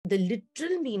the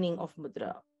literal meaning of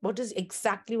mudra, what is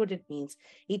exactly what it means?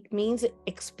 It means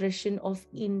expression of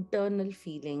internal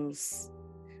feelings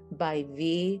by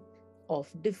way of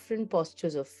different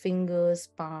postures of fingers,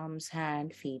 palms,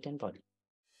 hand, feet, and body.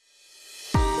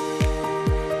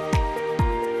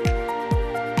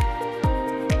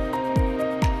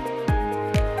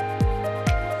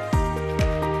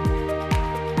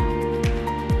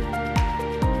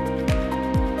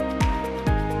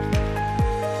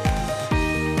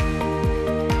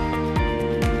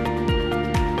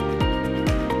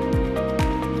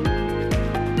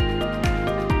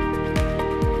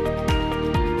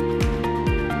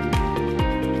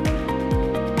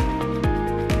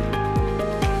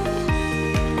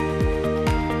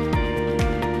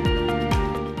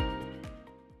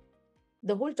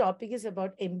 The whole topic is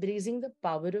about embracing the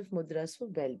power of mudras for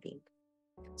well-being.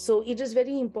 So it is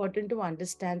very important to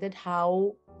understand that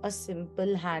how a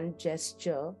simple hand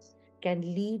gesture can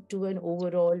lead to an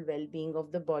overall well-being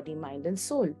of the body, mind, and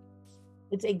soul.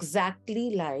 It's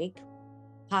exactly like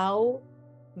how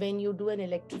when you do an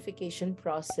electrification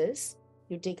process,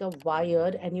 you take a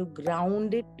wire and you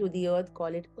ground it to the earth,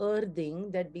 call it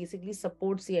earthing, that basically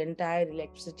supports the entire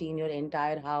electricity in your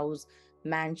entire house,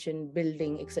 mansion,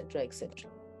 building, etc., etc.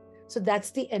 So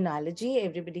that's the analogy.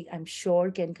 Everybody, I'm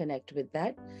sure, can connect with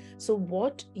that. So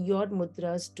what your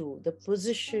mudras do, the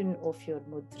position of your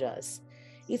mudras,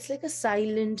 it's like a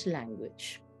silent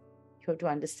language. You have to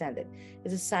understand it.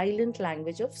 It's a silent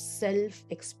language of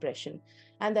self-expression.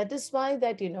 And that is why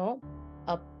that,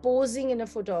 posing in a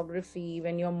photography,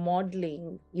 when you're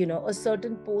modeling, a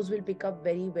certain pose will pick up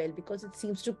very well because it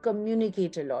seems to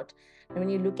communicate a lot. And when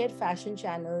you look at fashion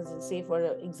channels and say, for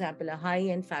example, a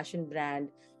high-end fashion brand,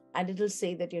 and it'll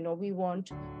say that, we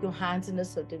want your hands in a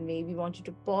certain way, we want you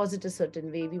to pose it a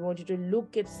certain way, we want you to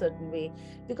look it a certain way,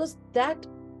 because that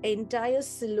entire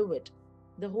silhouette,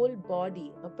 the whole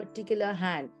body, a particular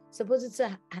hand, suppose it's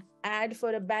a ad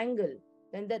for a bangle,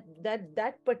 then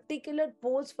that particular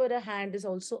pose for a hand is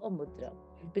also a mudra,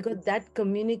 because that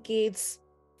communicates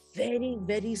very,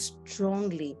 very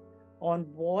strongly on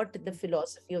what the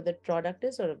philosophy of that product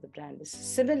is or of the brand is.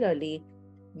 Similarly,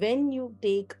 when you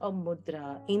take a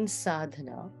mudra in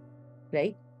sadhana,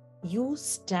 right, you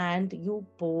stand, you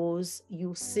pose,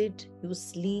 you sit, you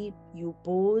sleep, you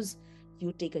pose,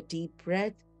 you take a deep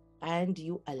breath, and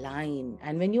you align.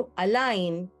 And when you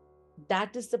align,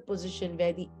 that is the position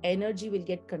where the energy will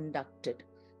get conducted.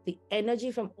 The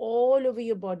energy from all over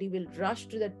your body will rush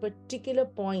to that particular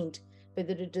point,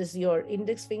 whether it is your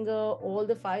index finger, all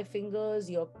the 5 fingers,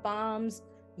 your palms,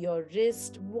 your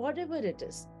wrist, whatever it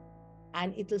is,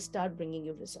 and it will start bringing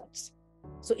you results.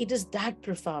 So it is that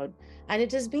profound, and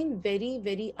it has been very,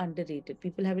 very underrated.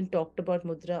 People haven't talked about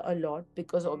mudra a lot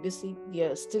because obviously we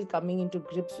are still coming into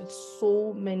grips with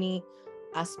so many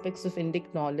aspects of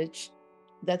Indic knowledge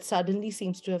that suddenly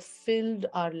seems to have filled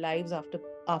our lives after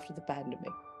the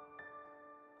pandemic.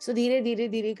 So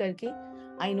dhire karke,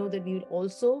 I know that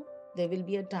there will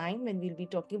be a time when we'll be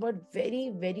talking about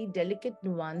very, very delicate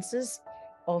nuances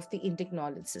of the Indic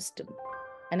knowledge system.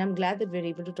 And I'm glad that we're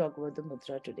able to talk about the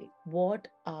mudra today. What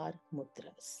are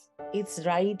mudras? It's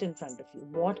right in front of you.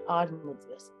 What are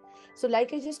mudras? So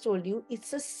like I just told you,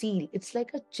 it's a seal. It's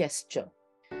like a gesture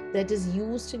that is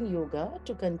used in yoga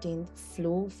to contain the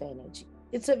flow of energy.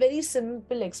 It's a very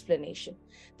simple explanation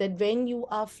that when you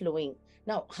are flowing,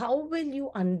 now how will you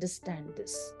understand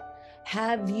this?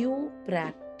 Have you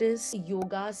practiced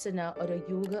yogasana or a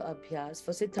yoga abhyas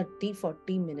for say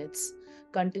 30-40 minutes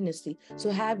continuously? So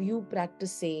have you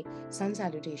practiced say sun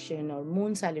salutation or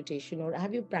moon salutation, or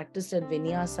have you practiced a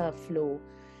vinyasa flow?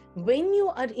 When you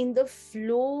are in the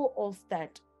flow of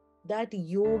that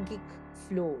yogic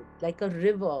flow, like a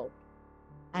river,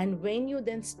 and when you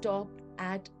then stop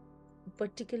at a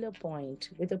particular point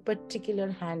with a particular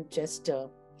hand gesture,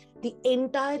 the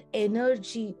entire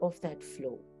energy of that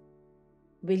flow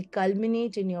will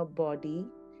culminate in your body,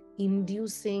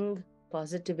 inducing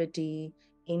positivity,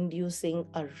 inducing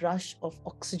a rush of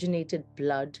oxygenated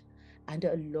blood and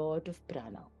a lot of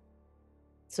prana.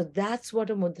 So that's what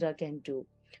a mudra can do.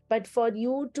 But for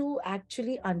you to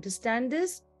actually understand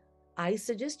this, I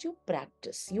suggest you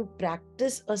practice. You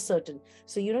practice a certain.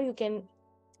 So, you can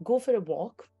go for a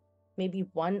walk, maybe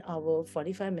 1 hour,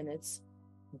 45 minutes,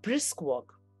 brisk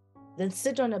walk. Then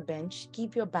sit on a bench,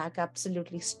 keep your back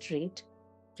absolutely straight,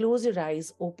 close your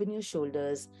eyes, open your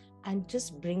shoulders, and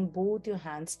just bring both your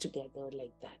hands together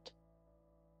like that.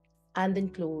 And then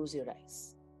close your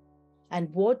eyes.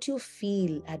 And what you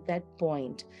feel at that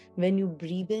point, when you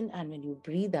breathe in and when you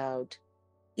breathe out,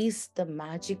 is the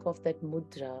magic of that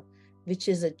mudra, which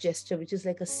is a gesture, which is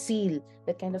like a seal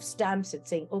that kind of stamps it,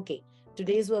 saying, okay,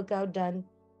 today's workout done,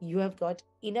 you have got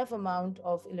enough amount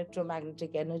of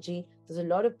electromagnetic energy, there's a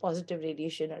lot of positive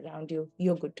radiation around you,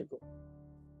 you're good to go.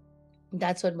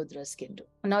 That's what mudras can do.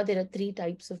 Now there are three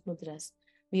types of mudras.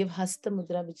 We have Hasta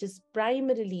Mudra, which is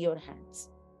primarily your hands.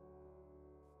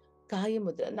 Kaya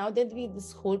Mudra. Now there'll be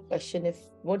this whole question,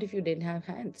 what if you didn't have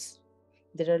hands?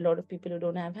 There are a lot of people who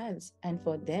don't have hands, and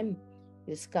for them,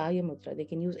 it is Kaya Mudra. They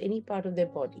can use any part of their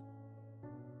body.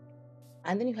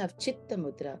 And then you have Chitta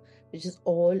Mudra, which is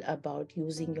all about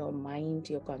using your mind,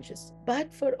 your consciousness.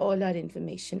 But for all our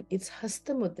information, it's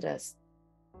Hasta Mudras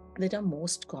that are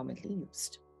most commonly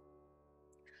used.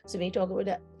 So when you talk about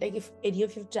that, like if any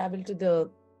of you travel to the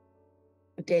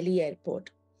Delhi airport,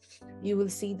 you will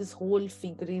see this whole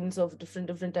figurines of different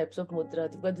types of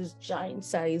mudra. They've got this giant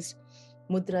sized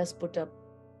mudras put up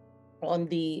on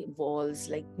the walls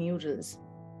like murals,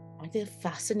 and they're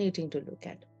fascinating to look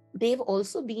at. They've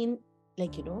also been,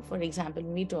 like, for example,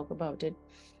 when we talk about it,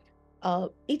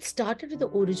 it started with the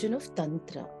origin of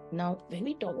Tantra. Now, when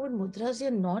we talk about mudras,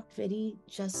 they're not very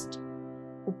just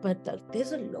upar tak.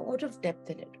 There's a lot of depth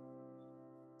in it.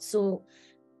 So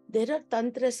there are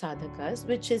Tantra sadhakas,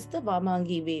 which is the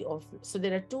Vamangi way of. So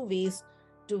there are two ways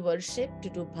to worship, to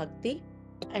do bhakti,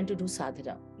 and to do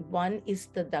sadhana. One is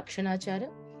the Dakshinachara,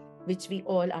 which we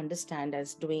all understand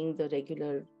as doing the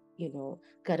regular,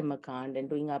 karma kand and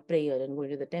doing our prayer and going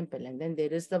to the temple. And then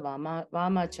there is the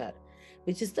Vamachara,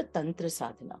 which is the Tantra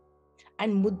sadhana.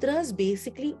 And mudras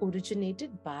basically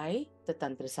originated by the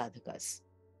Tantra sadhakas.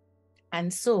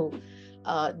 And so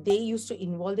they used to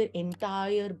involve their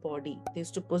entire body. They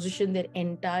used to position their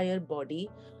entire body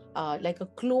like a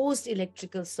closed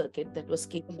electrical circuit that was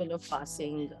capable of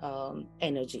passing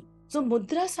energy. So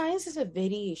mudra science is a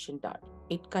very ancient art.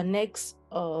 It connects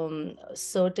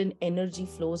certain energy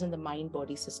flows in the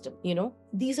mind-body system.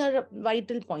 These are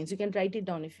vital points. You can write it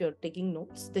down if you're taking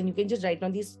notes. Then you can just write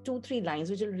down these 2-3 lines,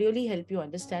 which will really help you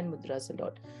understand mudras a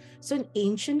lot. So in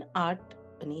ancient art,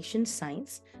 an ancient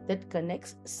science that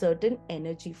connects certain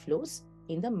energy flows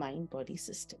in the mind-body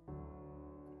system.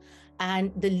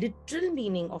 And the literal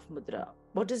meaning of mudra,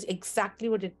 what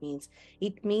it means?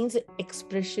 It means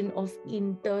expression of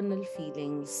internal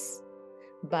feelings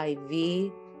by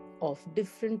way of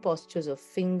different postures of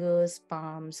fingers,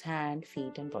 palms, hand,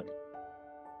 feet, and body.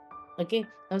 Okay.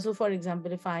 Now, so for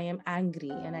example, if I am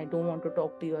angry and I don't want to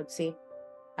talk to you, I'd say,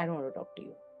 I don't want to talk to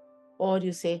you. Or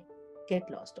you say,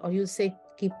 get lost. Or you say,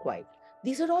 keep quiet.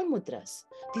 These are all mudras.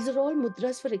 These are all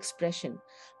mudras for expression.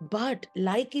 But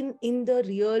like in the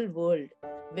real world,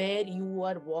 where you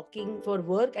are walking for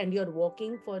work and you're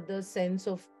walking for the sense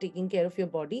of taking care of your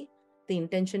body, the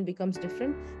intention becomes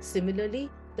different. Similarly,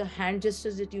 the hand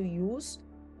gestures that you use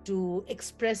to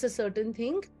express a certain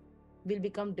thing will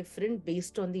become different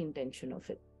based on the intention of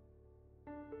it.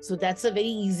 So that's a very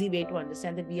easy way to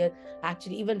understand that we are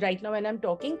actually, even right now when I'm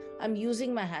talking, I'm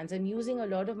using my hands. I'm using a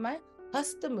lot of my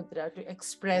Hasta Mudra to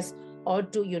express or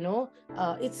to,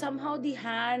 it's somehow the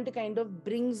hand kind of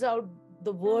brings out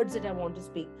the words that I want to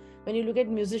speak. When you look at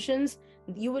musicians,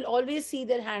 you will always see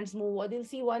their hands move, or they'll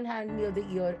see one hand near the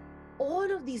ear.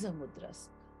 All of these are mudras.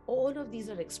 All of these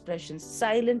are expressions,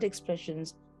 silent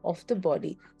expressions of the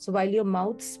body. So while your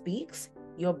mouth speaks,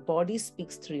 your body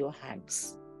speaks through your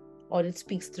hands, or it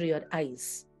speaks through your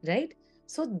eyes, right?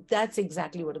 So that's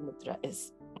exactly what a mudra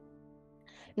is.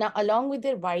 Now, along with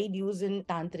their wide use in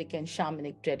tantric and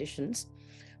shamanic traditions,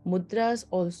 mudras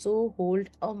also hold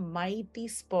a mighty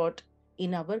spot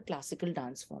in our classical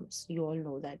dance forms. You all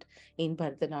know that in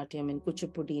Bharatanatyam, in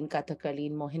Kuchipudi, in Kathakali,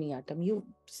 in Mohiniyattam,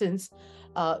 since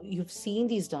you've seen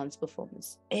these dance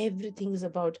performances, everything is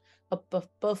about a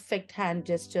perfect hand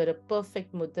gesture, a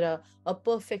perfect mudra, a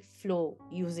perfect flow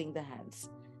using the hands,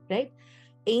 right?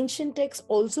 Ancient texts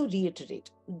also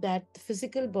reiterate that the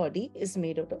physical body is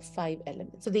made out of 5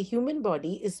 elements. So the human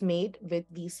body is made with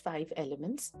these 5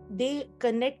 elements. They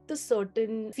connect the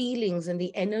certain feelings and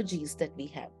the energies that we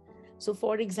have. So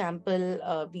for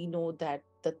example, we know that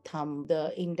the thumb,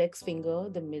 the index finger,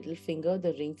 the middle finger,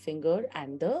 the ring finger,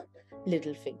 and the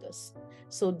little fingers.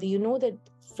 So do you know that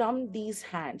from these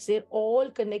hands, they're all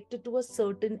connected to a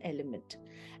certain element?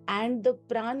 And the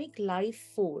pranic life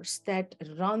force that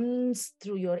runs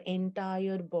through your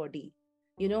entire body,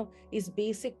 is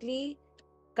basically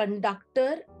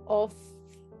conductor of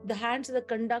the hands, the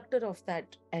conductor of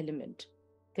that element,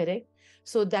 correct?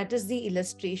 So that is the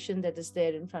illustration that is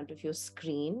there in front of your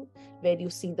screen, where you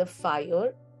see the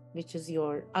fire, which is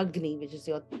your Agni,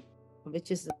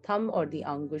 which is the thumb or the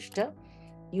Angushta.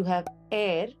 You have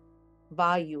air,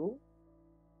 Vayu,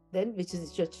 then which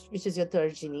is your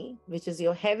Tarjini, which is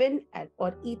your heaven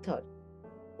or ether.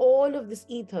 All of this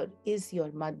ether is your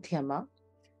Madhyama.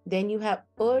 Then you have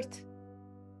earth,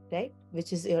 right,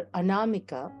 which is your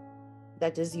anamika,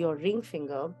 that is your ring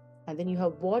finger. And then you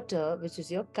have water, which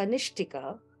is your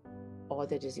kanishtika, or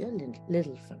that is your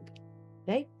little finger,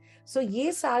 right? So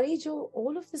ye sari jo,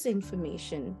 all of this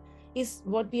information is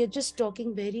what we are just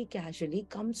talking very casually,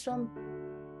 comes from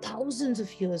thousands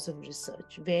of years of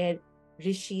research where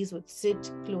rishis would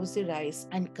sit, close their eyes,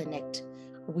 and connect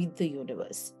with the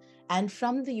universe. And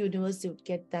from the universe, they would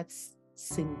get that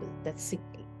symbol, that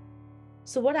signal.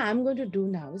 So, what I'm going to do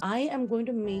now is I am going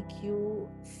to make you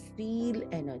feel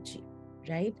energy,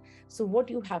 right? So, what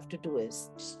you have to do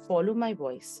is just follow my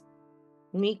voice.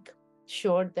 Make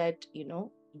sure that,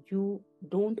 you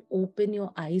don't open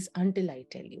your eyes until I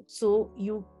tell you. So,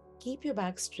 you keep your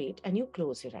back straight and you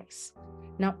close your eyes.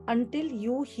 Now, until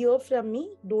you hear from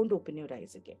me, don't open your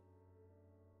eyes again.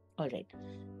 All right.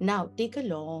 Now, take a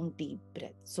long, deep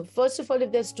breath. So, first of all,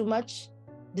 if there's too much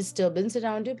disturbance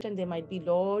around you and there might be a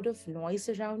lot of noise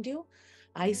around you,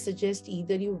 I suggest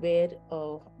either you wear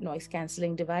a noise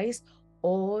cancelling device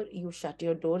or you shut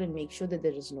your door and make sure that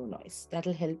there is no noise.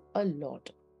 That'll help a lot.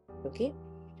 Okay.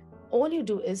 All you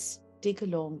do is take a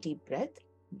long, deep breath.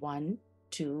 1,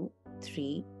 2,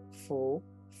 3, 4,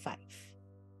 5.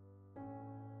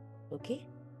 Okay.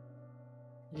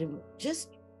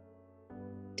 Just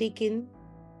take in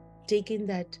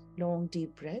that long,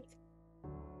 deep breath.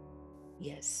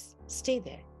 Yes. Stay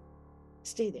there.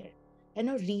 Stay there. And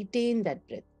now retain that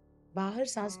breath. बाहर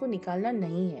सांस को निकालना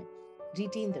नहीं है.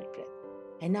 Retain that breath.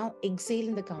 And now exhale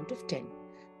in the count of 10.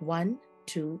 1,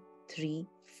 2, 3,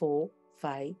 4,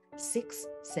 5, 6,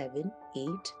 7,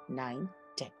 8, 9,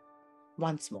 10.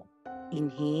 Once more.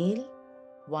 Inhale.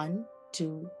 1,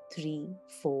 2, 3,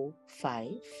 4, 5.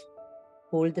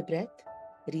 Hold the breath.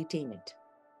 Retain it.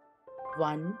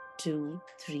 1, 2,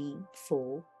 3,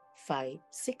 4, 5,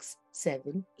 6,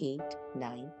 7, 8,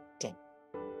 9, 10.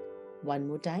 One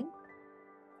more time.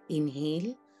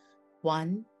 Inhale.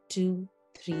 1, 2,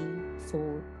 3,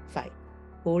 4, 5.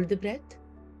 Hold the breath.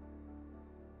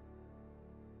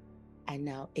 And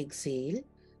now exhale.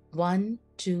 1,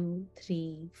 2,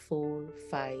 3, 4,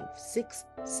 5, 6,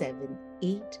 7,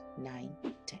 8, 9,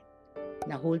 10.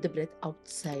 Now hold the breath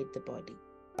outside the body.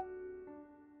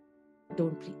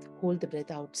 Don't breathe. Hold the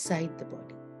breath outside the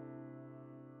body.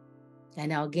 And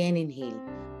now again inhale.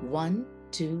 1,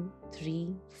 2,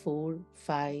 3, 4,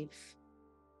 5.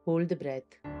 Hold the breath.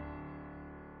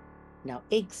 Now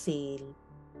exhale.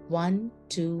 1,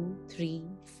 2, 3,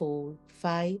 4,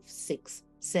 5, 6,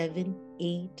 7,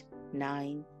 8,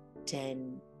 9,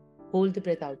 10. Hold the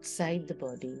breath outside the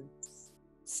body.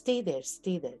 Stay there,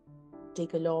 stay there.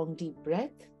 Take a long, deep breath.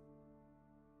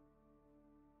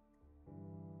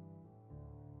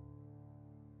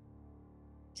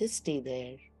 Just stay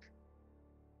there.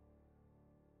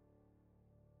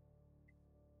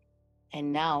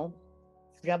 And now,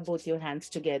 rub both your hands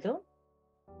together.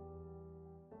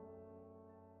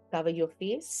 Cover your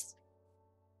face.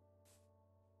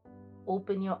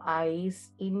 Open your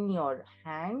eyes in your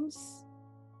hands.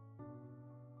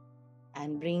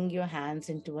 And bring your hands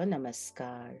into a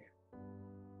namaskar.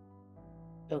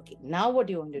 Okay, now what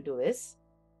you want to do is,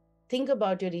 think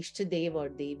about your Ishtadev or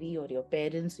Devi or your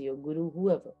parents or your Guru,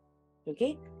 whoever.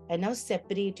 Okay? And now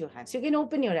separate your hands. You can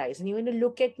open your eyes and you're going to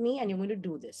look at me and you're going to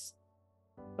do this.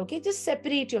 Okay? Just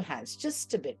separate your hands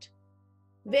just a bit.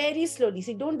 Very slowly.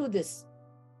 See, don't do this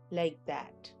like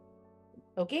that.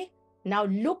 Okay? Now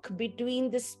look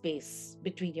between the space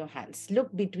between your hands.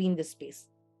 Look between the space.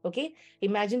 Okay?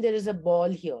 Imagine there is a ball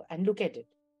here and look at it.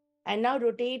 And now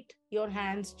rotate your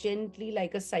hands gently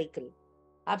like a cycle.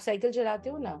 आप cycle चलाते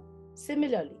हो ना?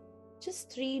 Similarly,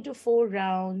 just 3 to 4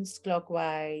 rounds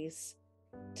clockwise,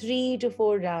 3 to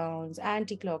 4 rounds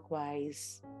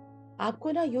anti-clockwise.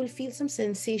 Aapko na, you'll feel some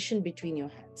sensation between your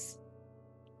hands.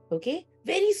 Okay?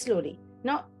 Very slowly.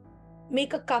 Now,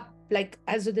 make a cup like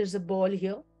as though there's a ball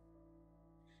here.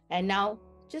 And now,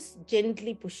 just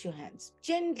gently push your hands.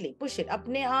 Gently push it.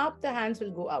 Apne aap, the hands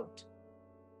will go out.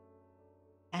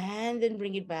 And then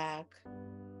bring it back.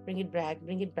 Bring it back,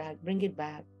 bring it back, bring it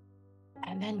back.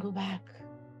 And then go back.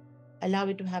 Allow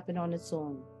it to happen on its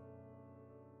own.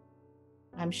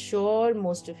 I'm sure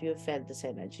most of you have felt this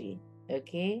energy.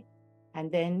 Okay? And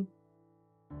then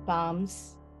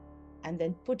palms. And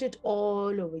then put it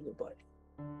all over your body.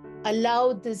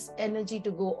 Allow this energy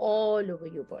to go all over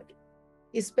your body.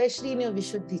 Especially in your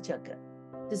Vishuddhi chakra.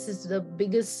 This is the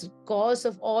biggest cause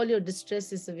of all your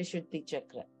distress is the Vishuddhi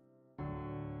chakra.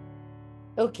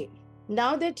 Okay.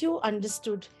 Now that you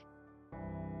understood,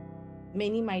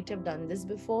 many might have done this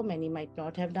before, many might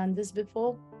not have done this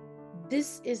before.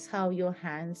 This is how your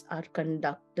hands are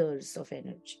conductors of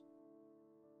energy.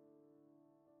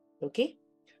 Okay.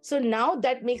 So now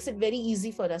that makes it very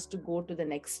easy for us to go to the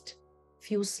next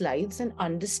few slides and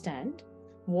understand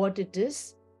what it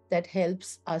is that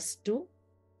helps us to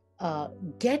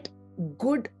get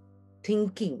good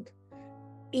thinking.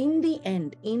 In the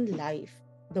end, in life,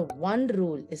 the one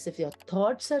rule is if your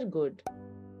thoughts are good,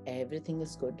 everything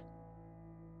is good.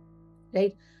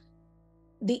 Right?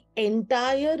 The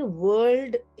entire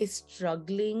world is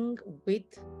struggling with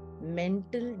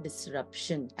mental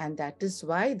disruption, and that is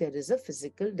why there is a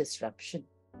physical disruption.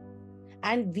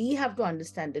 And we have to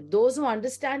understand it. Those who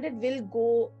understand it will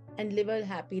go and live a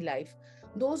happy life.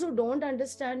 Those who don't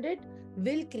understand it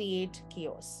will create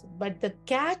chaos. But the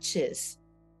catch is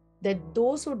that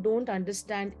those who don't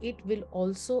understand it will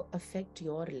also affect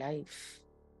your life.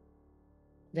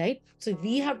 Right? So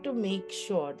we have to make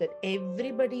sure that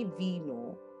everybody we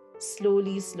know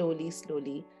slowly,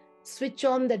 switch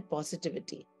on that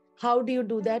positivity. How do you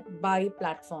do that? By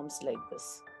platforms like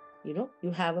this.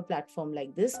 You have a platform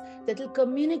like this that will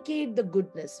communicate the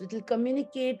goodness. It will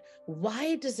communicate why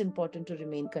it is important to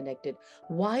remain connected,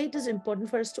 why it is important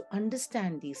for us to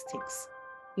understand these things.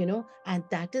 And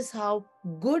that is how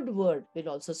good word will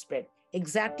also spread.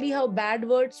 Exactly how bad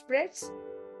word spreads,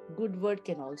 good word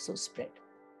can also spread.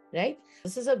 Right?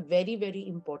 This is a very, very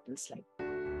important slide.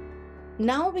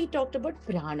 Now we talked about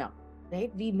prana,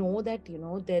 right? We know that,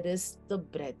 there is the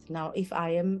breath. Now, if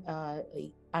I am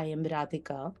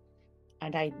Radhika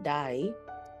and I die,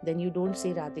 then you don't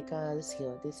say Radhika is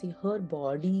here. They say her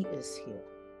body is here.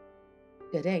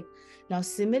 Correct. Now,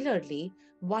 similarly,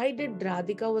 why did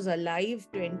Radhika was alive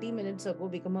 20 minutes ago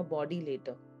become a body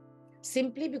later?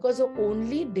 Simply because the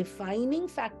only defining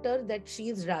factor that she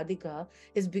is Radhika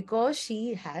is because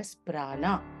she has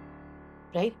prana.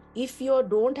 Right? If you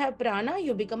don't have prana,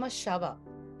 you become a shava.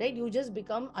 Right? You just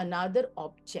become another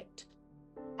object.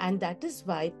 And that is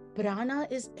why prana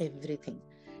is everything.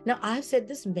 Now, I have said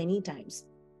this many times.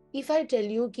 If I tell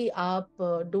you ki aap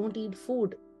don't eat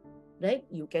food, right?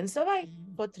 You can survive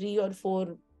for 3 or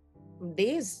 4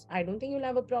 days. I don't think you'll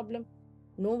have a problem.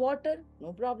 No water,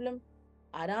 no problem.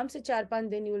 Aram se 4-5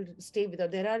 दिन you will stay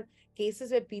without. There are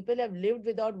cases where people have lived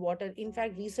without water. In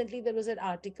fact, recently there was an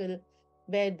article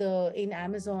where in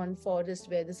Amazon forest,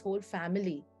 where this whole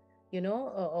family,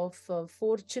 of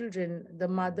 4 children, the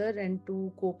mother and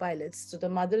 2 co-pilots. So the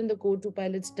mother and the co-2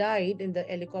 pilots died in the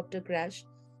helicopter crash.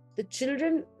 The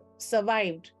children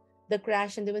survived the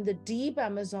crash and they were in the deep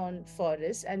Amazon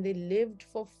forest and they lived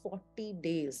for 40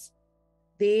 days.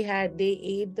 They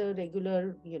ate the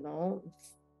regular,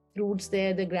 fruits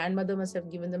there. The grandmother must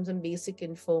have given them some basic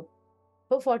info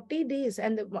for 40 days.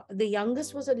 And the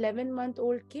youngest was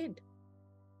 11-month-old kid.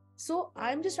 So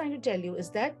I'm just trying to tell you is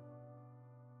that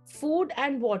food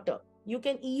and water, you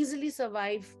can easily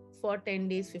survive for 10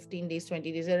 days, 15 days,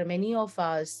 20 days. There are many of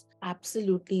us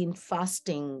absolutely in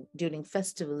fasting during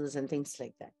festivals and things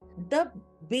like that. The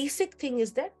basic thing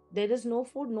is that there is no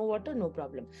food, no water, no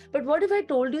problem. But what if I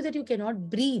told you that you cannot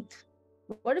breathe?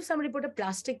 What if somebody put a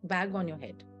plastic bag on your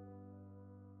head?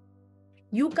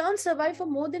 You can't survive for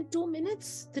more than 2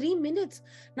 minutes, 3 minutes.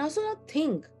 Now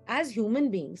think, as human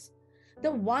beings,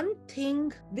 the one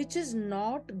thing which is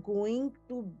not going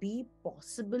to be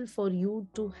possible for you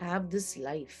to have this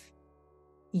life,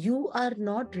 you are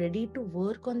not ready to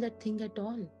work on that thing at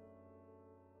all.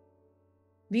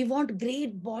 We want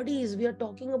great bodies. We are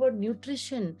talking about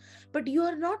nutrition, but you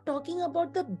are not talking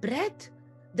about the breath.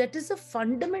 That is the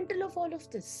fundamental of all of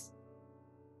this.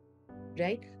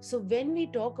 Right? So when we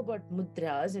talk about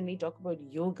mudras and we talk about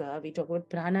yoga, we talk about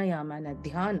pranayama and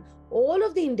dhyan, all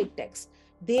of the Indic texts,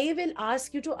 they will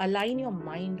ask you to align your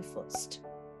mind first.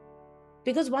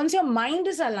 Because once your mind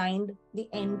is aligned, the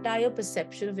entire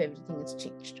perception of everything is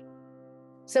changed.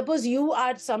 Suppose you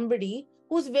are somebody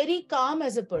who's very calm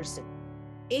as a person.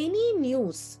 Any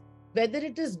news, whether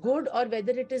it is good or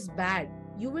whether it is bad,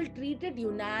 you will treat it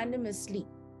unanimously.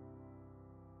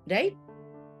 Right?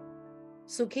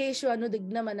 Sukheshu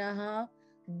anudigna manaha,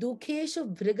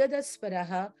 dukheshu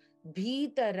vrigadasparaha,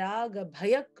 bhitaraga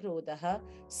bhayakrodaha,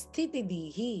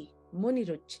 sthitidihi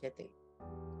muniruchyate.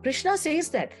 Krishna says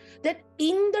that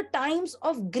in the times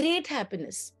of great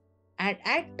happiness and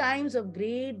at times of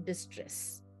great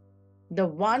distress, the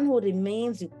one who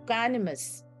remains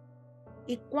equanimous,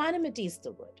 equanimity is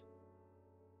the word.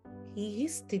 He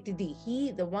is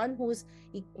sthitidi. The one who is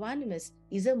equanimous,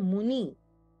 is a muni,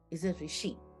 is a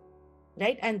rishi.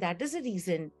 Right? And that is the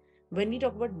reason when we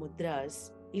talk about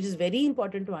mudras, it is very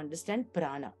important to understand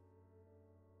prana.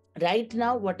 Right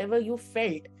now, whatever you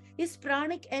felt is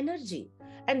pranic energy.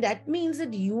 And that means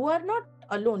that you are not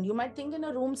alone. You might think in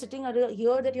a room sitting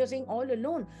here that you're saying all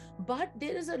alone, but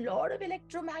there is a lot of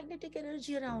electromagnetic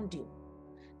energy around you.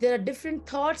 There are different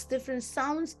thoughts, different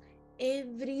sounds.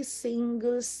 Every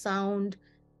single sound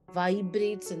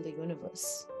vibrates in the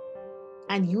universe.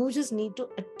 And you just need to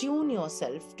attune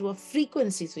yourself to a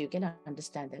frequency so you can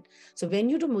understand that. So when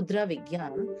you do Mudra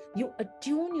Vigyan, you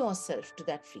attune yourself to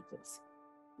that frequency.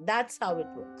 That's how it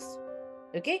works.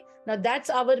 Okay. Now that's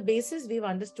our basis. We've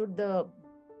understood the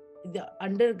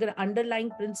underlying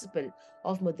principle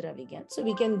of Mudra Vigyan. So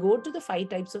we can go to the 5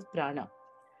 types of prana.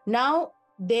 Now,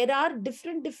 there are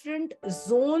different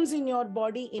zones in your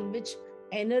body in which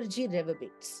energy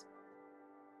reverberates.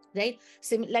 Right?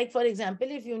 Like for example,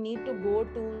 if you need to go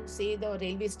to say the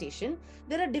railway station,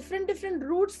 there are different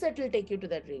routes that will take you to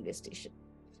that railway station.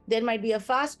 There might be a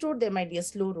fast route, there might be a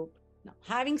slow route. Now,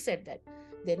 having said that,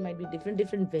 there might be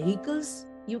different vehicles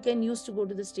you can use to go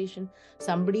to the station.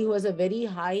 Somebody who has a very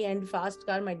high end fast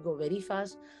car might go very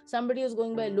fast. Somebody who's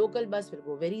going by a local bus will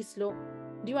go very slow.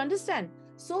 Do you understand?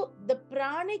 So the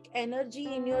pranic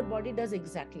energy in your body does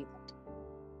exactly that.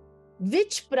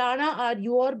 Which prana are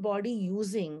your body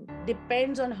using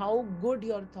depends on how good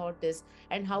your thought is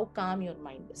and how calm your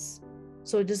mind is.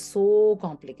 So it is so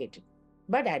complicated.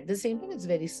 But at the same time, it's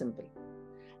very simple.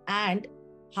 And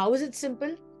how is it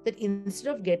simple? That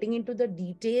instead of getting into the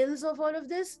details of all of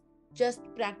this, just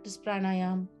practice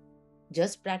pranayam,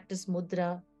 just practice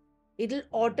mudra. It'll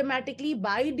automatically,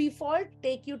 by default,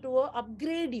 take you to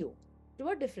upgrade you to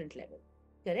a different level.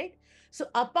 Correct? So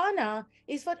apana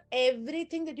is for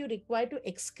everything that you require to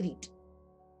excrete.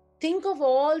 Think of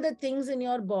all the things in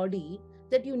your body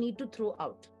that you need to throw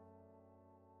out.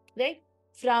 Right?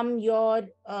 From your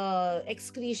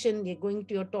excretion, you're going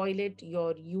to your toilet,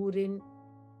 your urine,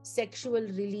 sexual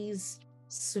release,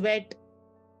 sweat,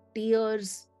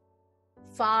 tears,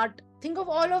 fart. Think of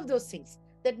all of those things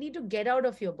that need to get out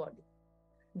of your body.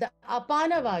 The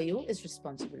apana vayu is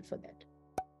responsible for that.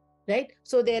 Right?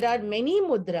 So there are many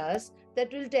mudras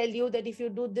that will tell you that if you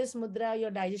do this mudra,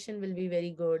 your digestion will be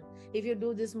very good. If you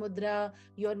do this mudra,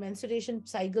 your menstruation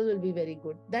cycle will be very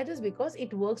good. That is because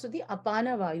it works with the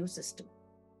apana vayu system.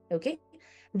 Okay.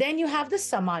 Then you have the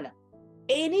samana.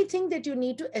 Anything that you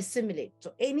need to assimilate.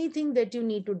 So anything that you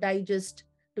need to digest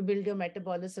to build your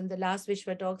metabolism. The last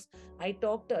Wishwa Talks, I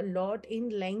talked a lot in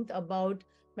length about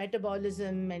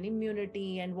metabolism and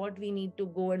immunity and what we need to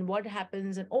go and what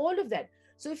happens and all of that.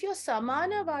 So if your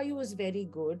samana vayu is very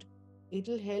good, it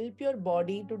will help your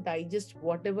body to digest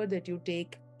whatever that you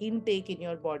intake in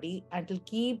your body, and will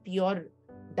keep your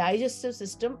digestive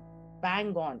system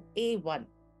bang on, A1,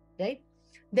 right?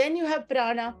 Then you have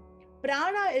prana.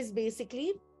 Prana is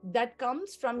basically that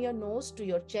comes from your nose to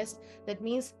your chest. That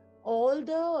means all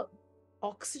the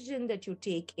oxygen that you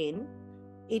take in,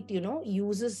 it,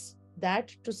 uses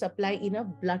that to supply enough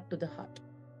blood to the heart.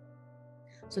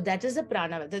 So that is the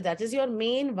prana. That is your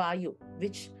main vayu,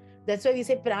 that's why we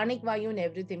say pranic vayu in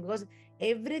everything, because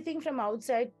everything from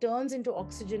outside turns into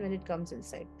oxygen when it comes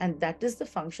inside. And that is the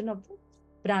function of the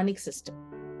pranic system.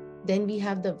 Then we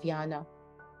have the vyana.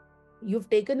 You've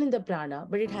taken in the prana,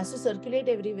 but it has to circulate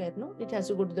everywhere, no? It has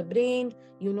to go to the brain.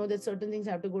 You know that certain things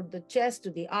have to go to the chest,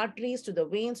 to the arteries, to the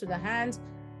veins, to the hands,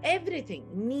 everything,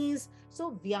 knees.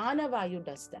 So Vyana Vayu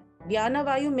does that. Vyana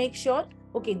Vayu makes sure,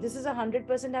 okay, this is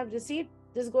 100% I've received.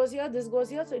 This goes here, this goes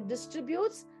here. So it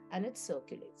distributes and it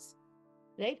circulates,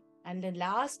 right? And the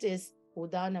last is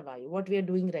Udana Vayu, what we are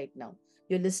doing right now.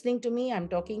 You're listening to me, I'm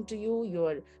talking to you,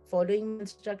 you're following my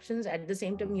instructions. At the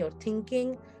same time, you're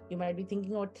thinking. You might be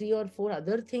thinking about 3 or 4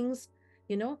 other things,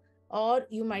 or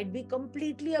you might be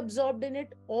completely absorbed in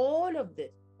it. All of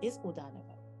this is Udana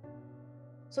Vayu.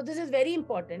 So this is very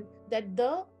important, that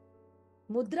the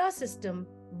mudra system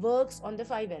works on the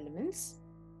 5 elements,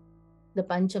 the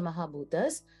Pancha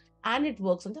Mahabhutas, and it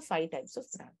works on the 5 types of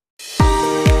prana.